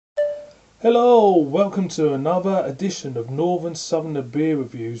Hello, welcome to another edition of Northern Southerner Beer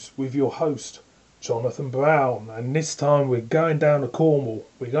Reviews with your host, Jonathan Brown. And this time we're going down to Cornwall.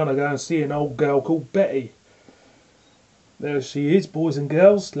 We're going to go and see an old girl called Betty. There she is, boys and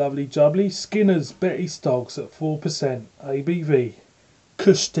girls, lovely jubbly. Skinner's Betty Stogs at 4% ABV.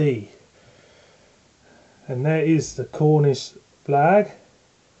 Cush tea. And there is the Cornish flag.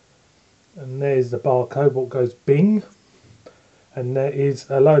 And there's the barcode, what goes bing. And there is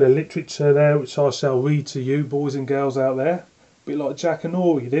a load of literature there which I shall read to you, boys and girls out there. A bit like Jack and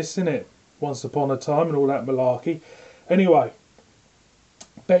Ori, this, isn't it? Once upon a time and all that malarkey. Anyway,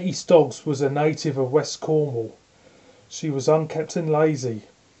 Betty Stoggs was a native of West Cornwall. She was unkempt and lazy.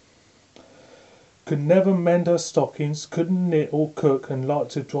 Could never mend her stockings, couldn't knit or cook, and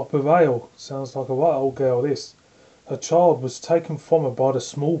liked to drop of ale. Sounds like a right old girl, this. Her child was taken from her by the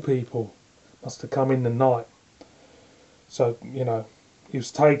small people. Must have come in the night. So, you know, he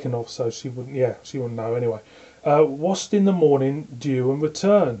was taken off, so she wouldn't know anyway. Washed in the morning, due and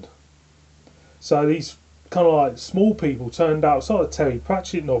returned. So these kind of like small people turned out. It's like a Terry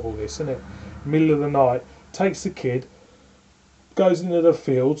Pratchett novel, this, isn't it? Middle of the night, takes the kid, goes into the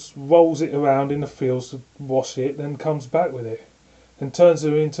fields, rolls it around in the fields to wash it, then comes back with it. And turns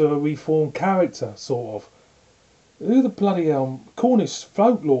her into a reformed character, sort of. Who the bloody hell, Cornish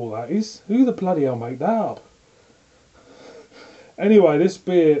folklore that is, who the bloody hell made that up? Anyway, this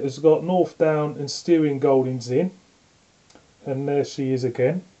beer has got North Down and Styrian Goldings in. And there she is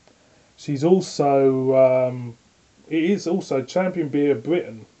again. She's also, it is also Champion Beer of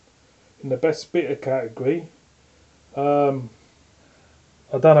Britain in the Best Bitter category. I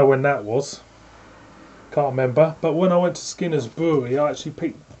don't know when that was. Can't remember. But when I went to Skinner's Brewery, I actually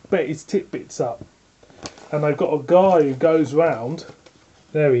picked Betty's Titbits up. And they've got a guy who goes round.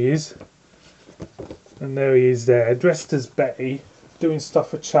 There he is. And there he is there, dressed as Betty, doing stuff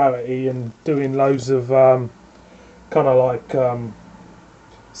for charity and doing loads of kind of like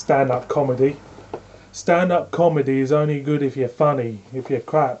stand-up comedy. Stand-up comedy is only good if you're funny. If you're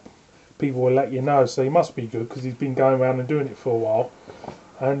crap, people will let you know. So he must be good because he's been going around and doing it for a while.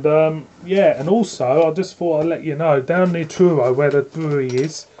 And yeah, and also I just thought I'd let you know, down near Truro where the brewery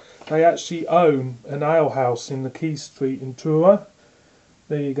is, they actually own an ale house in the Key Street in Truro.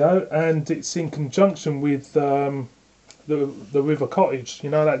 There you go, and it's in conjunction with the River Cottage. You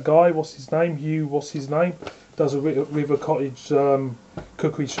know that guy? What's his name? What's his name? Does a River Cottage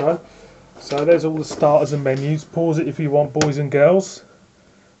cookery show. So there's all the starters and menus. Pause it if you want, boys and girls.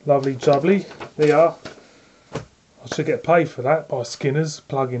 Lovely jubbly. There you are. I should get paid for that by Skinner's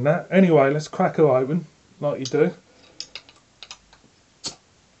plugging that. Anyway, let's crack her open like you do.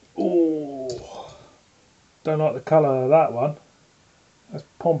 Oh, don't like the colour of that one. That's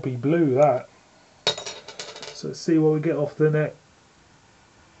Pompey blue, that. So let's see what we get off the net.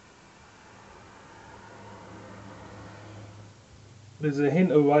 There's a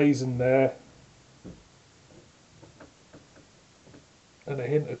hint of raisin there. And a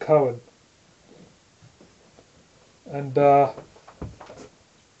hint of currant. And not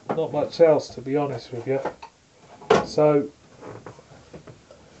much else, to be honest with you. So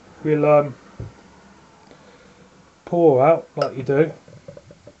we'll pour out like you do.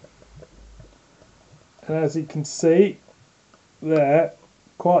 And as you can see there,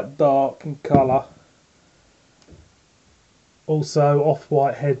 quite dark in colour. Also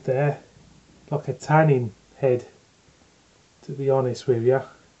off-white head there, like a tannin head, to be honest with you.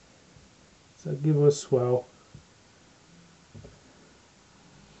 So give her a swirl.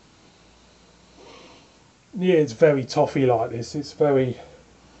 Yeah, it's very toffee like this. It's very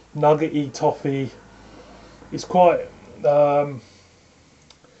nuggety toffee. It's quite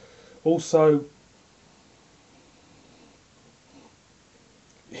also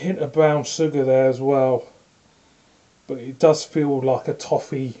hint of brown sugar there as well, but it does feel like a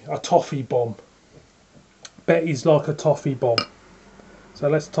toffee bomb. Betty's like a toffee bomb. So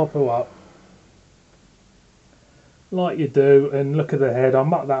let's top her up like you do, and look at the head. I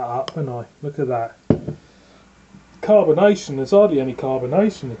mucked that up, haven't I? Look at that. Carbonation, there's hardly any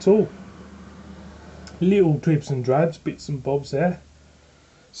carbonation at all. Little dribs and drabs, bits and bobs there.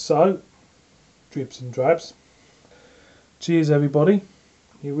 So, dribs and drabs. Cheers everybody.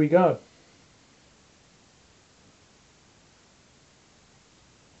 Here we go.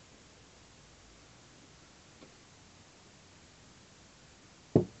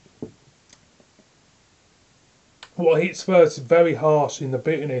 What hits first is very harsh in the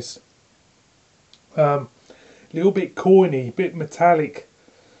bitterness. Little bit coiny, bit metallic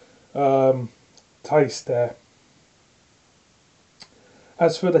taste there.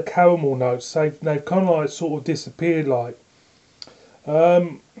 As for the caramel notes, they've kind of like sort of disappeared like.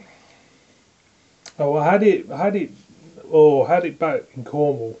 Oh, had it back in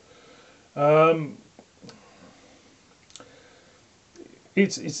Cornwall. Um,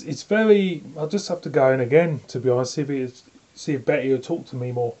 it's very. I'll just have to go in again, to be honest. See if Betty will talk to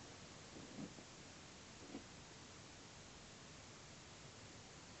me more.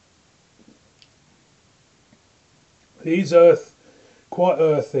 He's quite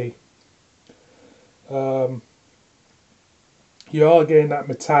earthy. Um, you are getting that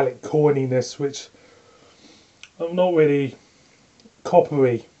metallic corniness, which I'm not really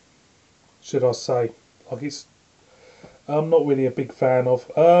coppery, should I say? Like it's, I'm not really a big fan of.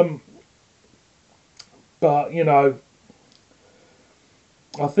 But you know,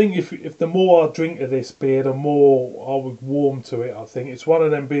 I think if the more I drink of this beer, the more I would warm to it. I think it's one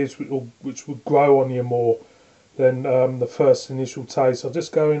of them beers which would grow on you more than the first initial taste. I'll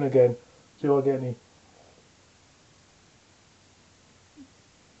just go in again. Do I get any?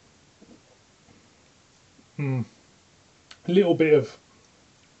 Mm, a little bit of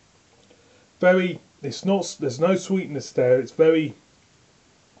very. It's not. There's no sweetness there. It's very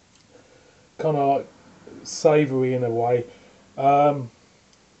kind of like savoury in a way. Um,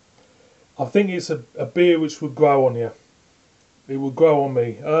 I think it's a beer which would grow on you. It would grow on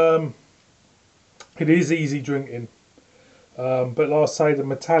me. It is easy drinking, but like I say, the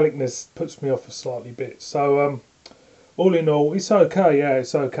metallicness puts me off a slightly bit. So all in all, it's okay. Yeah,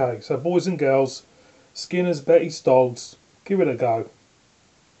 it's okay. So boys and girls, Skinner's Betty Stogs, give it a go.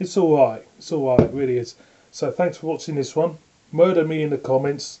 It's all right. It's all right. It really is. So thanks for watching this one. Murder me in the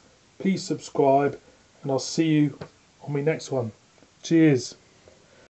comments. Please subscribe, and I'll see you on my next one. Cheers.